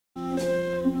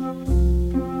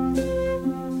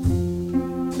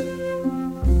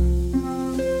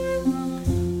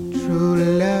True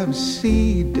love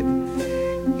seed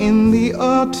in the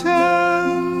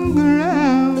autumn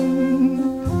ground.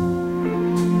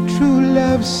 True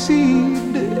love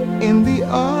seed in the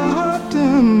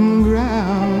autumn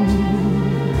ground.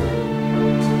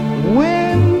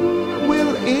 When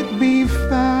will it be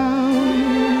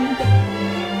found?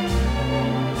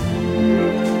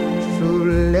 True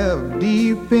love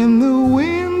deep in the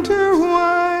winter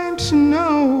white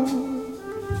snow.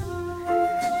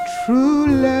 True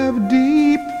love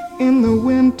deep in the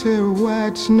winter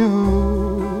white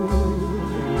snow.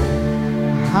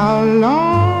 How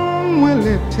long will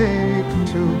it take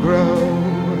to grow?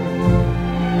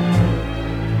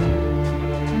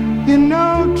 You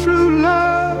know true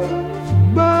love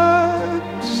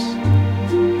buds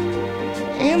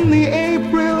in the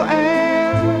April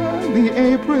air, the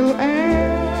April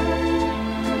air.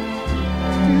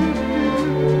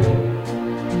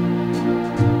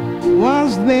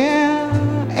 Was there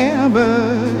ever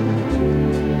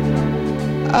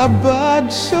a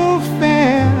bud so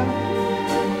fair?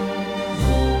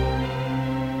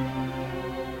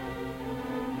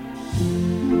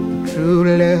 True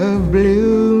love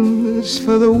blooms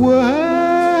for the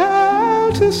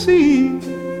world to see.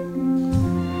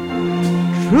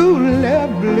 True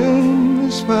love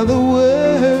blooms for the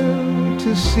world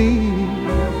to see.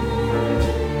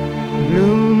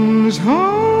 Blooms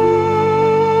home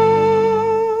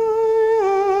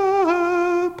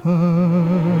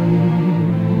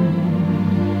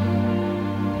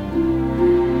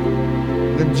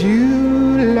the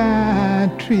July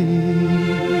tree.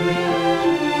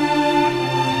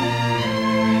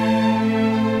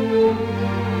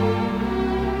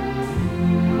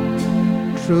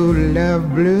 True love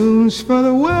blooms for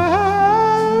the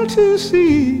world to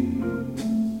see.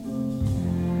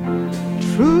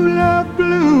 True love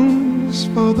blooms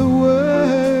for the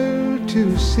world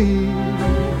to see.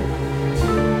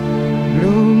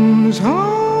 Blooms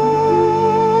open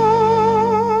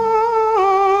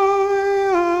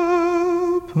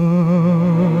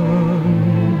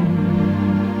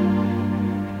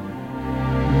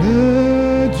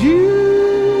the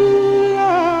July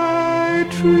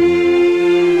tree.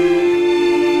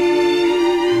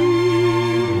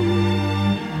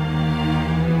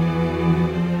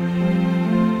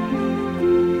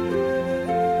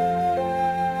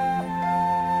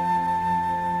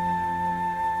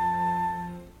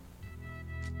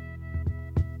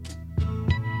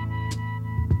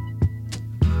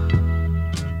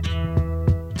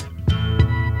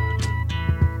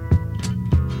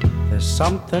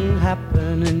 Something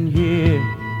happening here,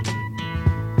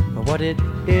 but what it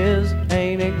is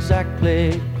ain't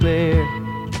exactly clear.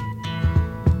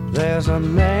 There's a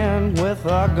man with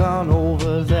a gun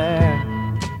over there,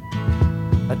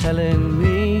 telling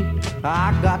me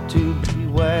I got to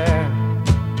beware.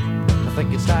 I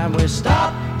think it's time we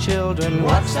stop, children.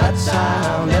 What's that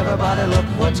sound? Everybody look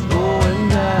what's going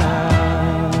down.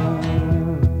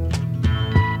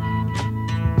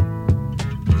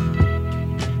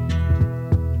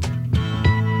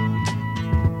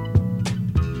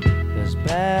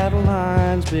 Battle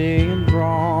lines being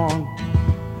drawn.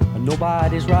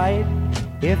 Nobody's right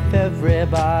if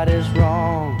everybody's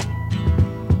wrong.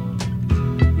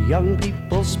 Young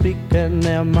people speaking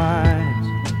their minds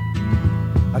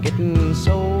are getting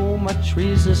so much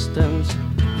resistance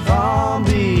from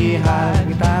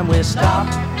behind. Time we stop.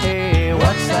 Hey,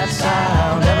 what's that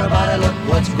sound? Everybody look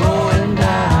what's going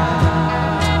down.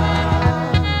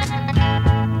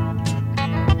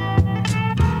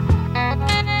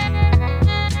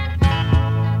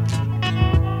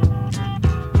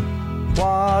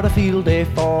 What a field day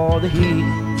for the heat.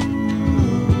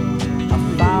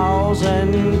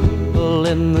 1,000 people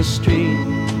in the street,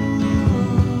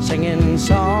 singing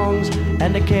songs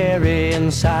and a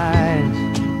carrying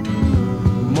signs.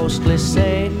 Mostly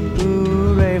say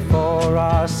hooray for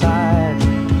our side.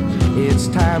 It's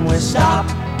time we stop.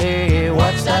 Hey,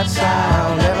 what's that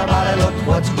sound? Everybody look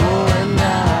what's going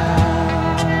down.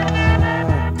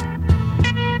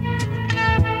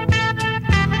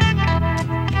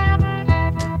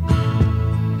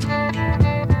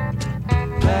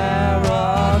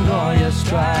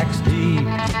 Strikes deep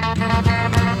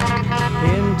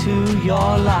into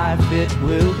your life, it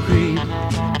will creep.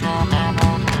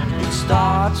 It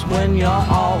starts when you're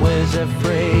always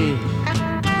afraid.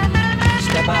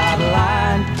 Step out of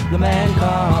line, the man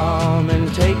come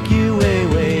and take you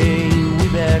away. We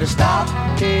better stop.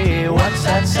 Hey, what's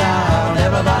that sound?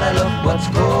 Everybody look what's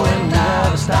going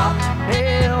down. Stop.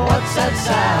 Hey, what's that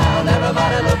sound?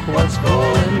 Everybody look what's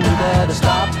going down. We better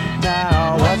stop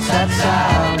now.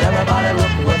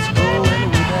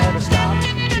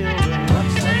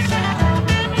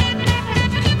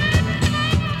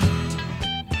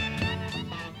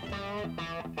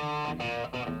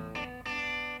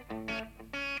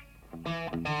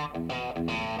 She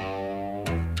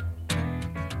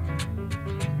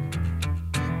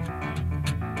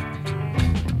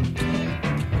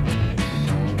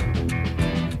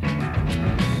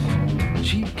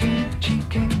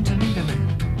came to meet a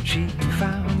man. She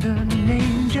found an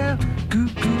angel. Goo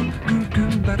goo goo goo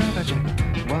baraba jack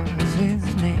was his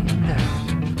name now.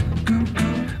 Goo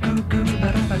goo goo goo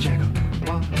baraba jack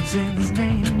was his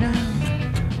name now.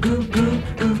 Goo goo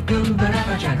goo goo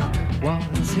baraba jack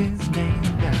was his name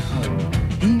now.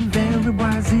 He very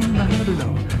wise in the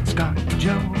low, Scott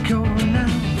Joe cure now.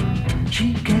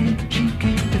 She came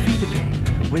to feed the pain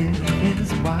with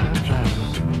his wildflower.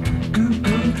 Goo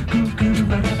goo goo goo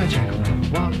baraba jack.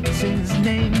 What's his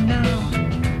name now?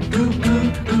 Goo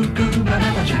goo goo goo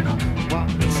baraba jack.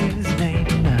 What's his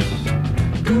name now?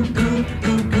 Goo goo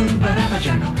goo goo baraba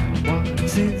jack.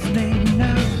 What's his name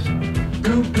now?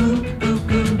 Goo goo goo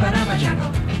goo baraba jack.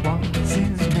 What's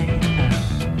his name now?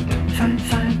 Fine,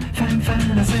 fine, fine,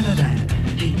 fine, I said that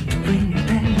he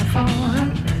prepared for her.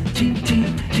 T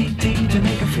to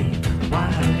make her feel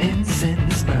while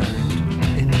incense burned.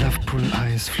 In love-pool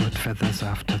eyes float feathers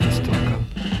after the struggle.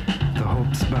 The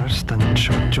hopes burst and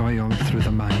shot joy all through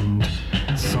the mind.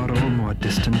 Sorrow more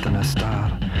distant than a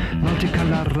star.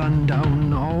 Multicolour run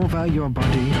down over your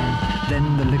body.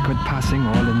 Then the liquid passing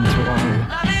all into all.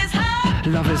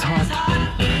 Love is hot.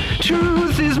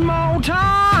 Truth is molten.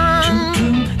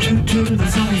 True, the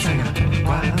song is singer.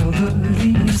 While the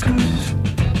leaves scoot.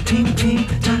 Ting,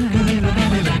 tiny little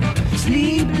baby rag.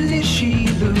 Sleepless she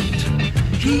looked.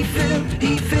 He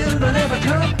filled the leather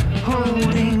cup,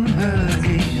 holding her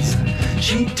gaze.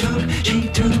 She took a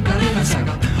little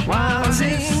suckle while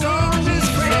singing on his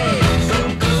phrase. Go,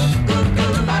 go, go, go,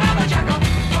 baraba jacko.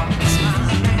 What's my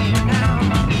name now?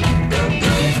 Go,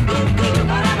 go, go, go,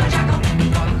 baraba jacko.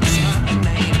 What's my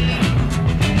name now?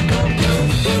 Go, go,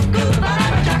 go, go,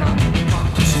 baraba jacko.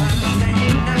 What's my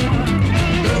name now?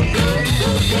 Go, go, go,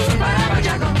 go, baraba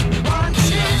jacko. What's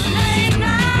his name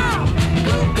now?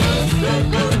 Go, go, go,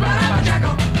 go, baraba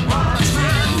jacko. What's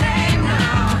my name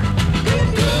now? Go,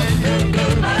 go, go, go,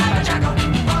 baraba jacko.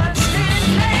 What's his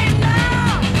name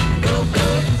now? Go, go,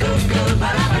 go, go,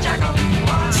 baraba jacko.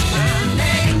 What's my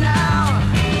name now?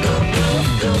 Go, go,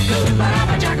 go, go,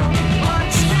 baraba jacko.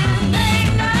 What's my name now?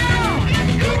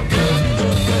 Go, go, go,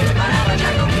 go, baraba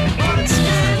jacko. What's my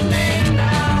name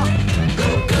now? Go,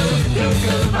 go, go,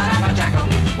 go, baraba jacko.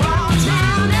 What's my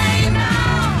name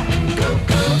now? Go,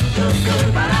 go, go, go,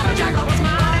 baraba jacko.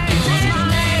 What's my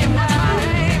name now?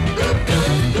 Go, go,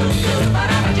 go, go,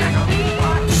 baraba jacko.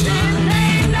 What's his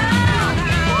name now?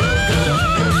 Go, go, go,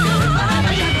 go,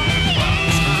 baraba jacko.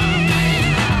 What's my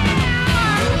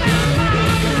name now? Go, go, go,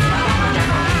 go, baraba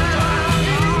jacko.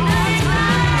 That's my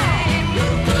name. Go,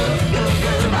 go, go,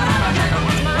 go, baraba jacko.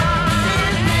 What's my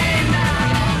name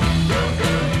now? Go,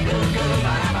 go, go, go, baraba jacko. What's his name now? Go, go, go,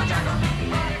 baraba jacko.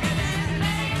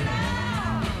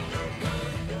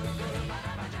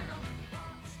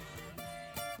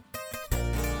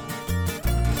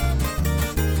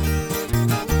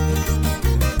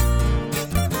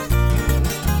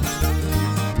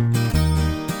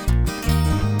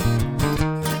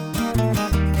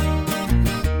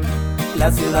 La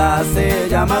ciudad se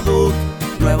llama Duke,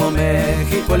 Nuevo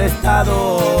México el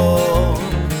estado.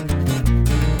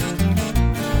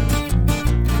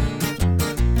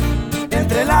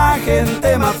 Entre la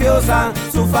gente mafiosa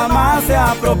su fama se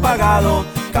ha propagado,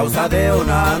 causa de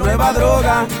una nueva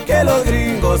droga que los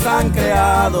gringos han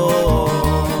creado.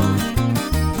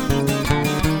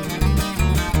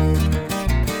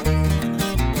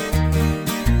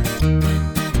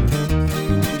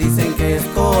 Dicen que es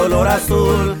color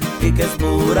azul y que es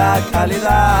pura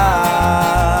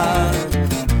calidad.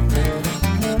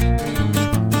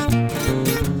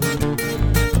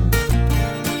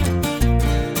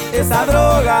 Esa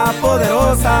droga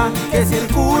poderosa que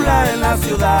circula en la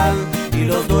ciudad y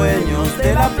los dueños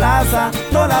de la plaza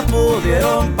no la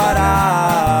pudieron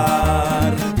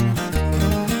parar.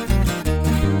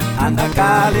 Anda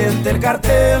caliente el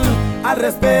cartel, al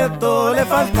respeto le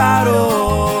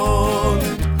faltaron.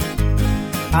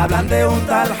 Hablan de un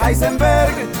tal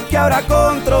Heisenberg que ahora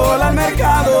controla el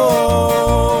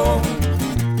mercado.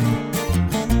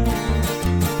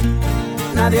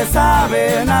 Nadie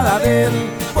sabe nada de él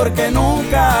porque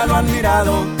nunca lo han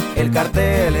mirado. El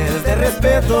cartel es de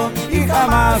respeto y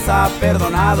jamás ha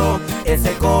perdonado.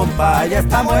 Ese compa ya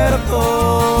está muerto,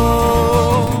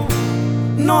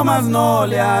 no más no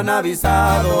le han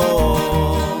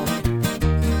avisado.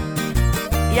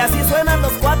 Y así suenan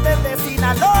los cuates de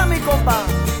Sinaloa, mi compa.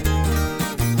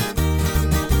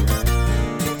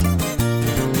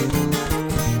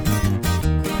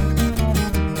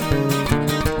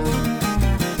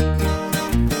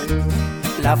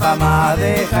 La fama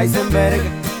de Heisenberg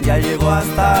ya llegó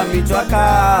hasta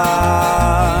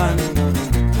Michoacán.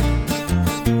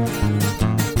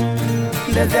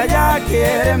 Desde allá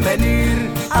quieren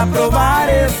venir a probar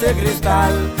ese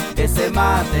cristal. Ese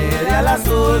material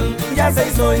azul ya se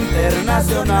hizo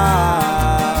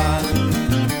internacional.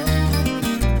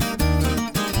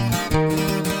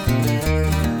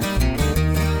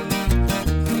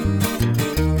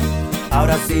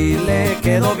 Ahora sí le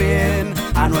quedó bien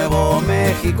a Nuevo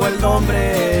México el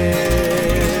nombre.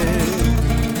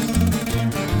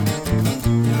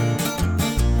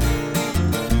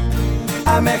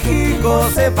 A México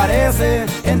se parece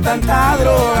en tanta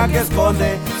droga que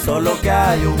esconde, solo que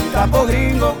hay un capo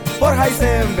gringo, por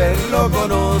Heisenberg lo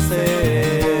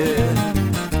conoce.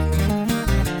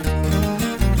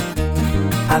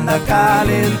 Anda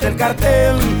caliente el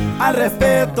cartel, al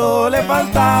respeto le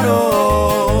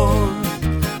faltaron.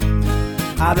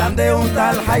 Hablan de un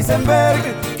tal Heisenberg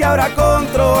que ahora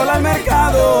controla el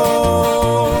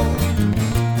mercado.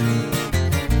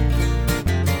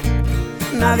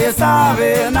 Nadie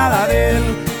sabe nada de él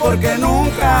porque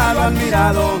nunca lo han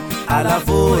mirado. A la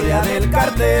furia del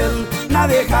cartel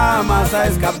nadie jamás ha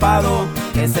escapado.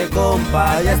 Ese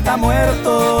compa ya está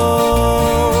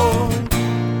muerto,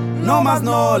 no más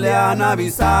no le han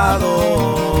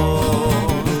avisado.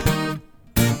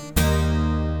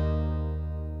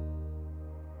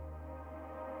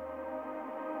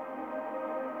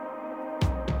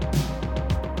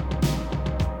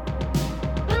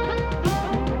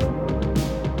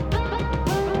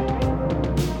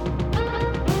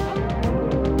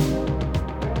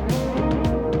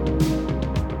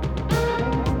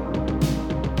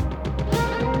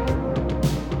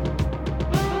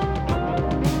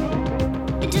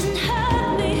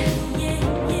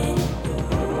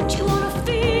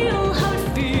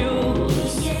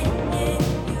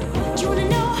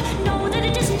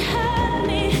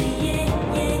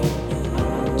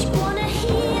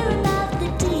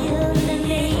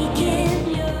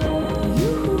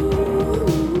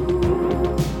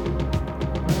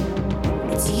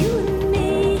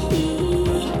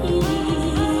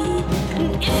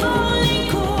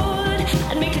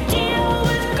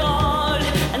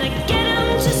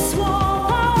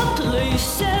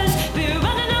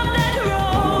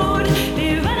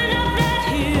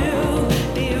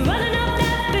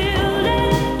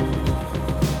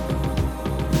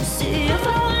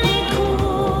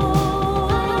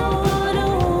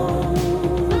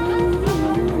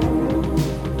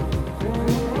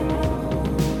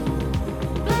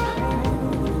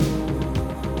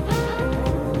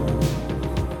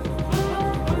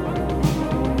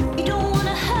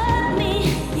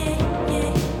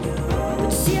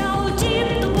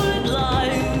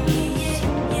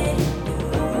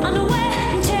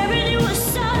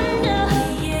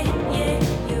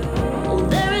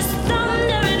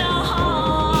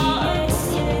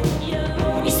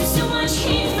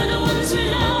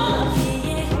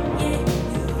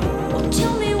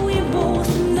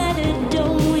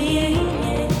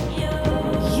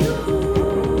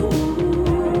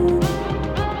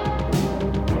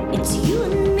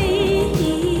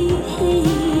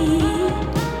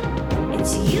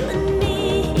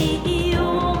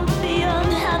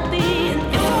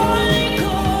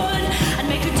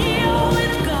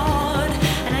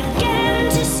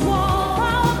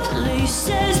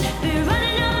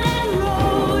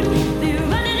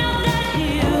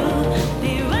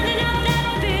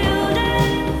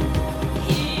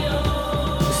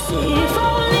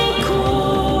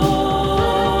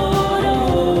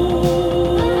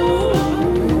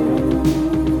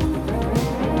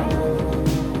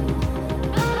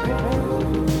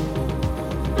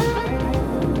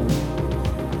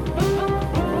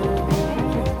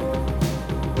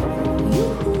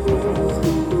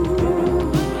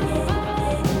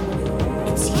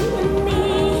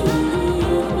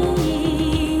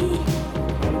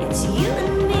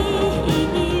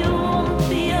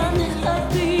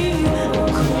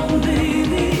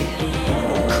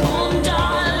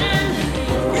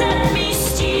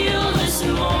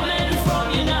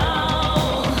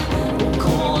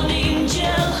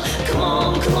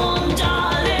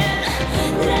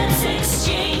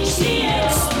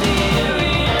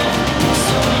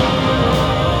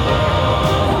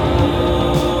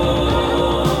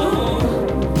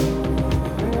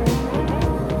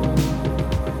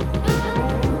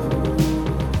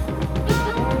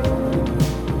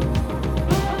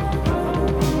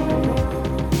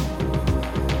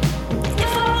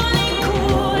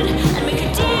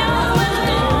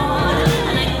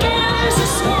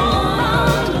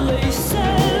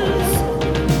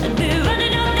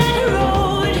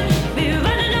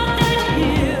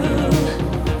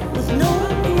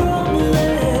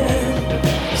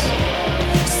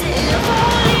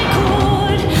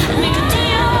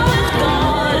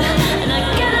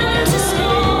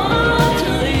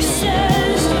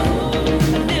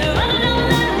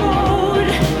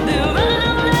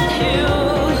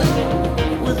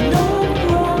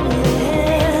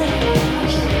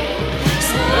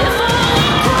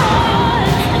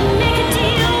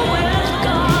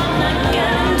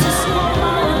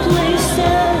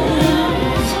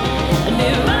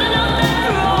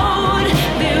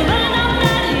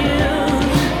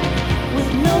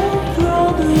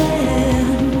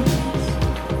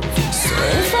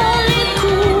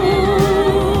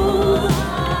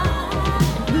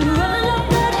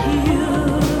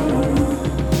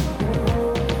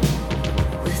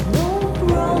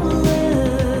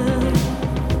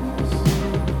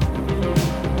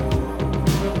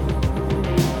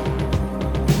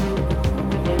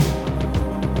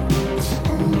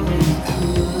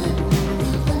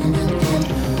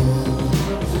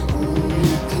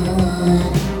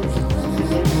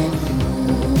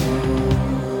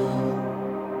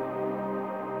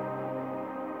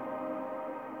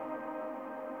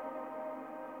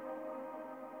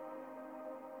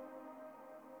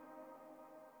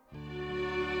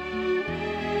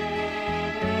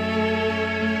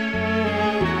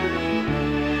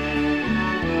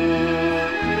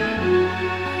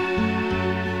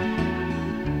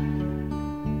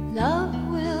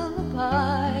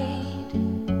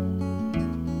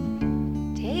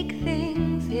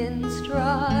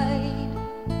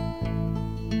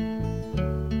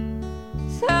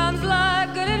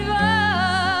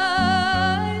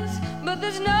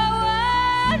 there's no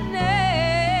one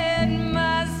at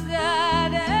my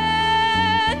side,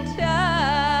 and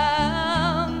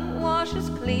time washes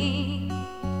clean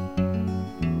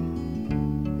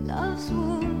love's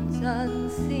wounds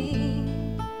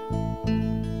unseen.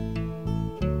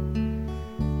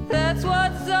 That's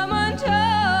what someone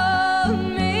told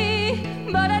me,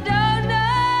 but I don't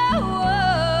know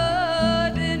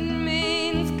what it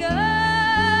means,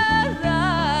 'cause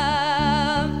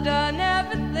I've done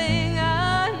everything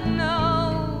I know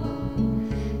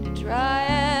to try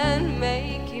and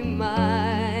make you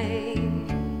mine,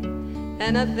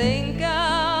 and I think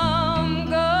I'm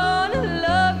gonna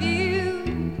love you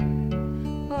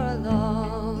for a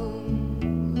long,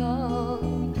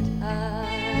 long time.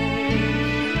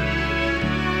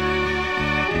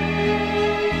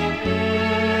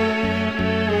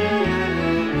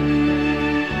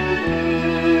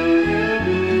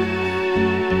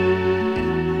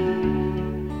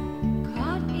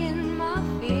 Caught in my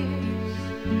fears,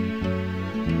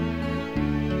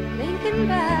 thinking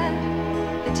back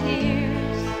the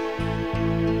tears.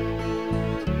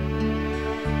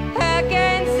 I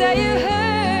can't say you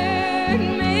hurt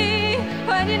me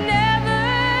when you never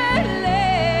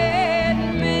let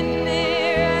me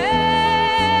near,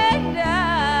 and I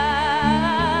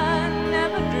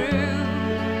never drew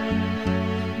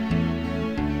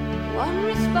one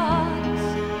response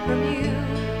from you.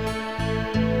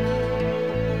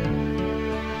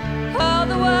 All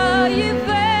the while you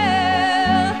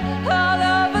fell all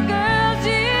over girls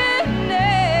you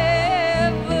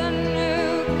never knew,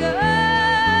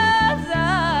 'cause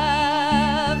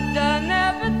I've done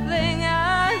everything I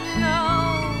know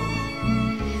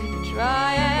to try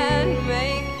and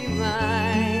make you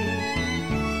mine,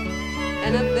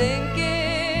 and I think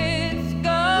it's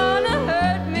gonna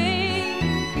hurt me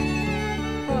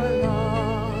for a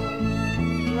long,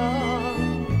 long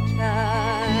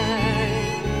time.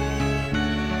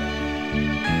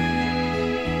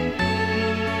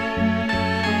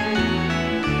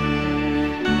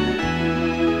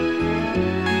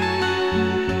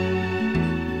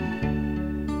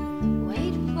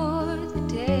 Wait for the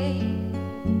day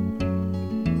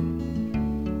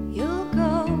you'll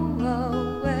go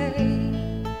away,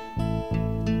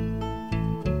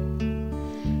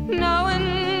 knowing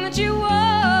that you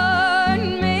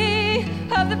warned me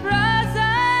of the price I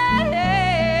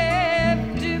have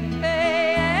to pay,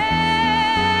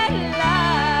 and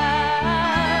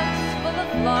life's full of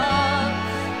flaws.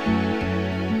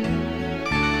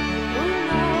 Who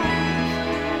knows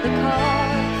the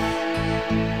cause?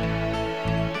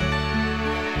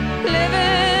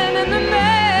 Living in the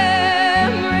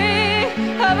memory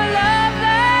of a love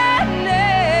that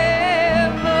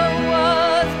never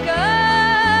was,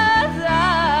 'cause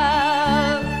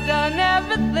I've done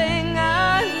everything I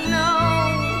know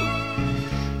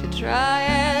to try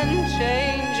and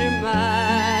change your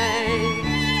mind,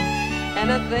 and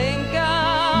I think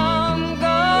I'm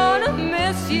gonna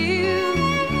miss you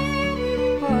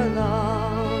for a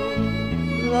long,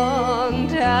 long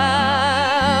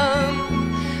time,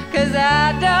 'cause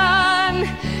I've done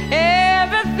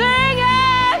everything I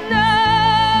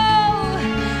know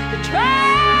to try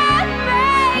and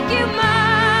make you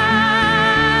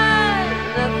mine.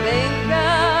 I think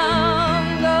I'm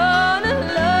gonna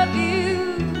love you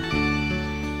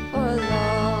for a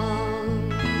long,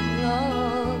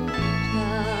 long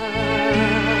time.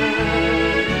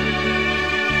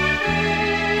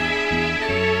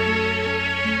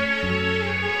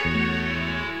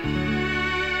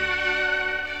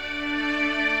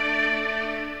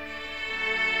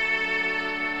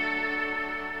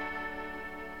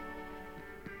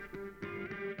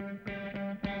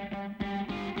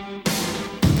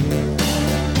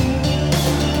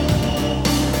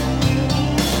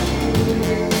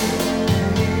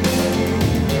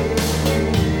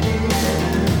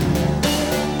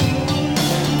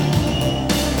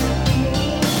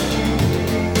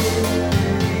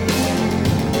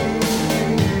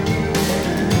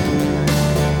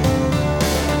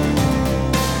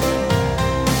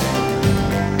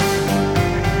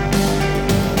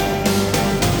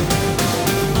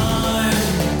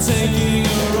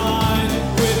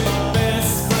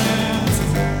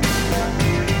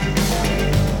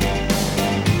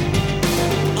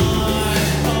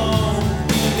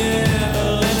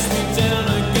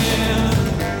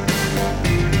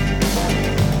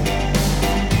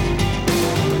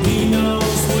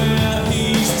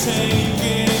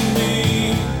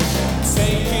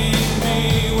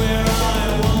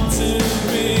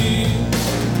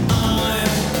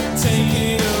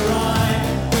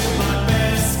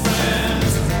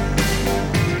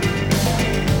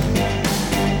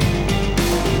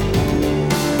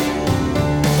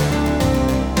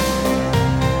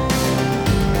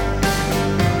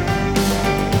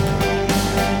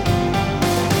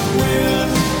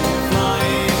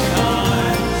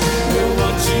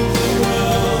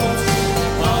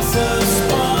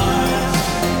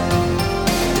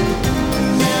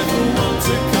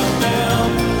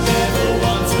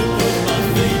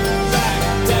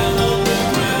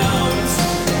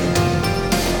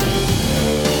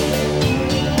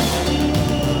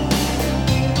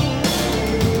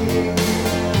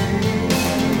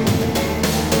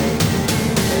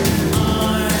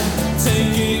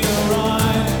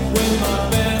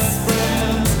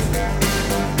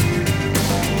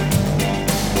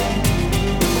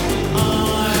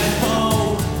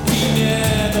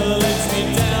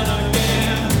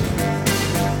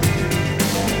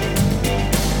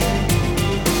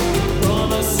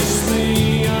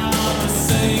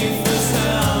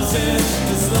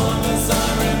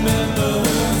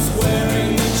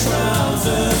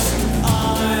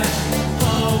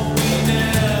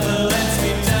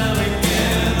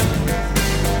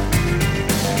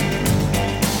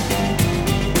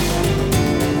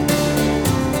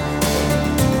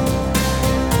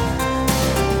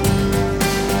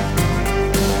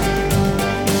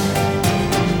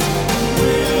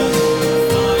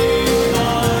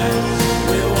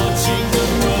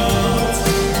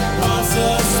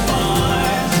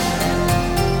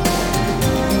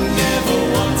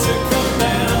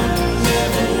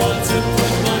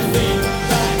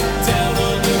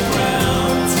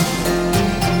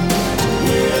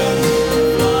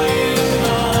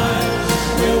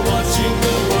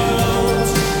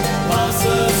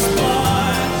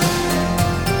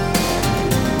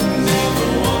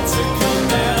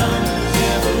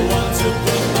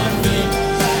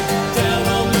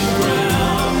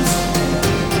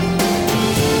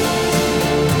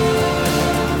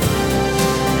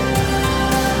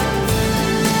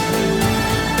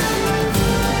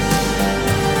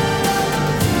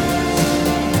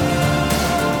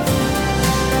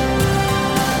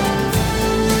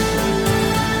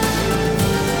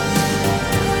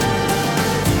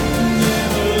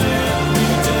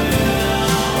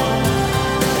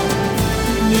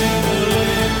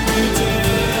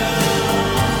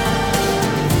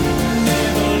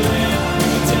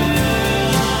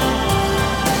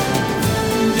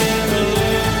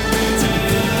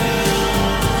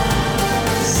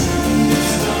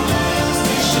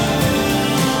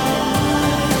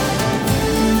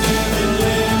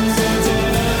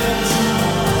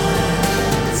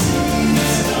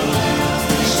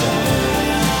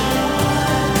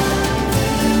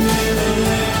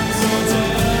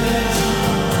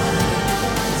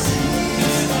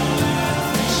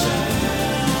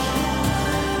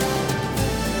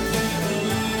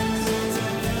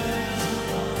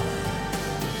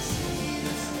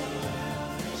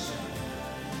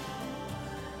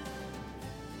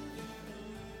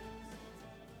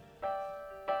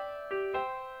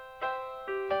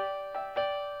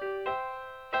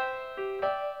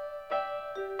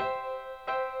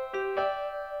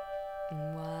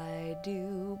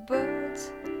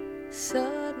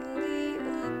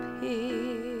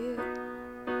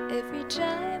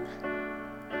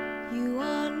 you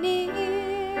are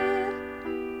near,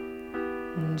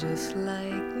 just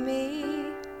like me.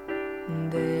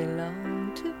 They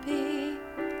long to be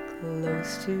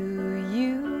close to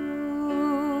you.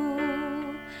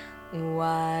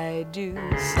 Why do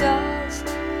stars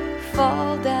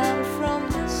fall down from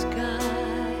the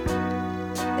sky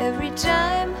every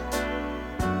time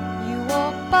you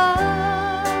walk by?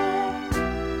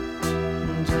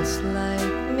 Just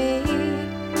like me,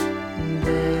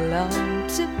 they long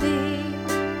to be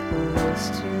close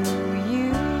to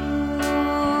you.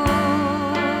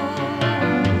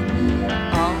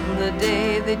 On the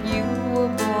day that you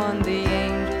were born, the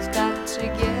angels got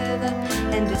together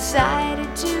and decided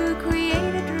to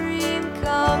create a dream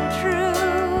come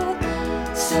true.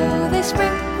 So they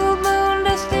sprinkled moon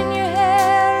dust in your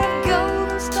hair and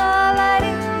golden starlight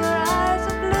in your eyes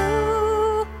of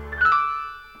blue.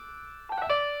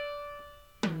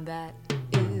 That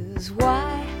is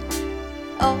why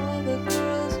all the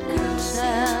girls in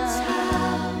town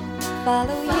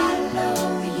follow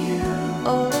you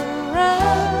all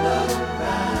around.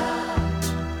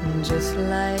 Just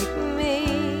like me,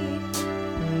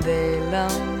 they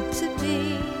long to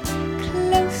be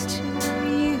close to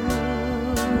you.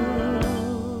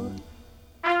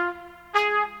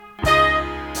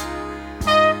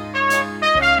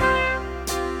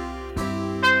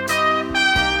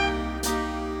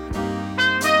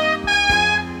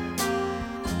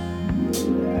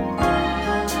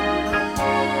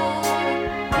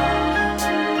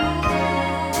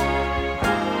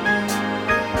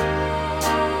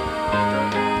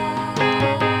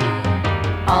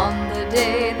 On the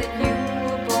day that you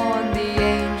were born, the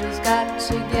angels got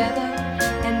together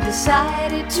and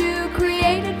decided to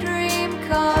create a dream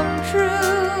come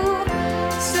true.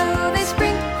 So they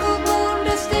sprinkled moon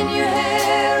dust in your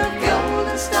hair, a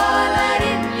golden starlight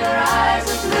in your eyes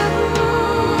of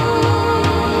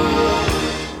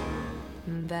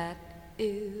blue. That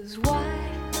is why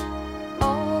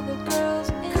all the girls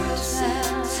in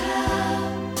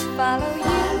town follow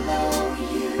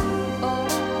you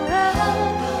all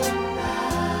around.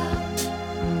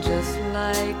 Just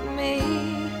like me,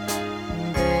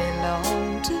 they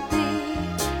long to be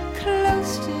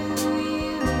close to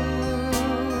you.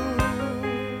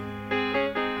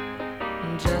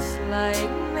 Just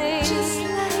like me,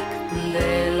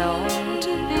 they long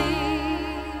to be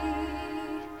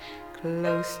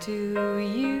close to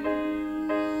you.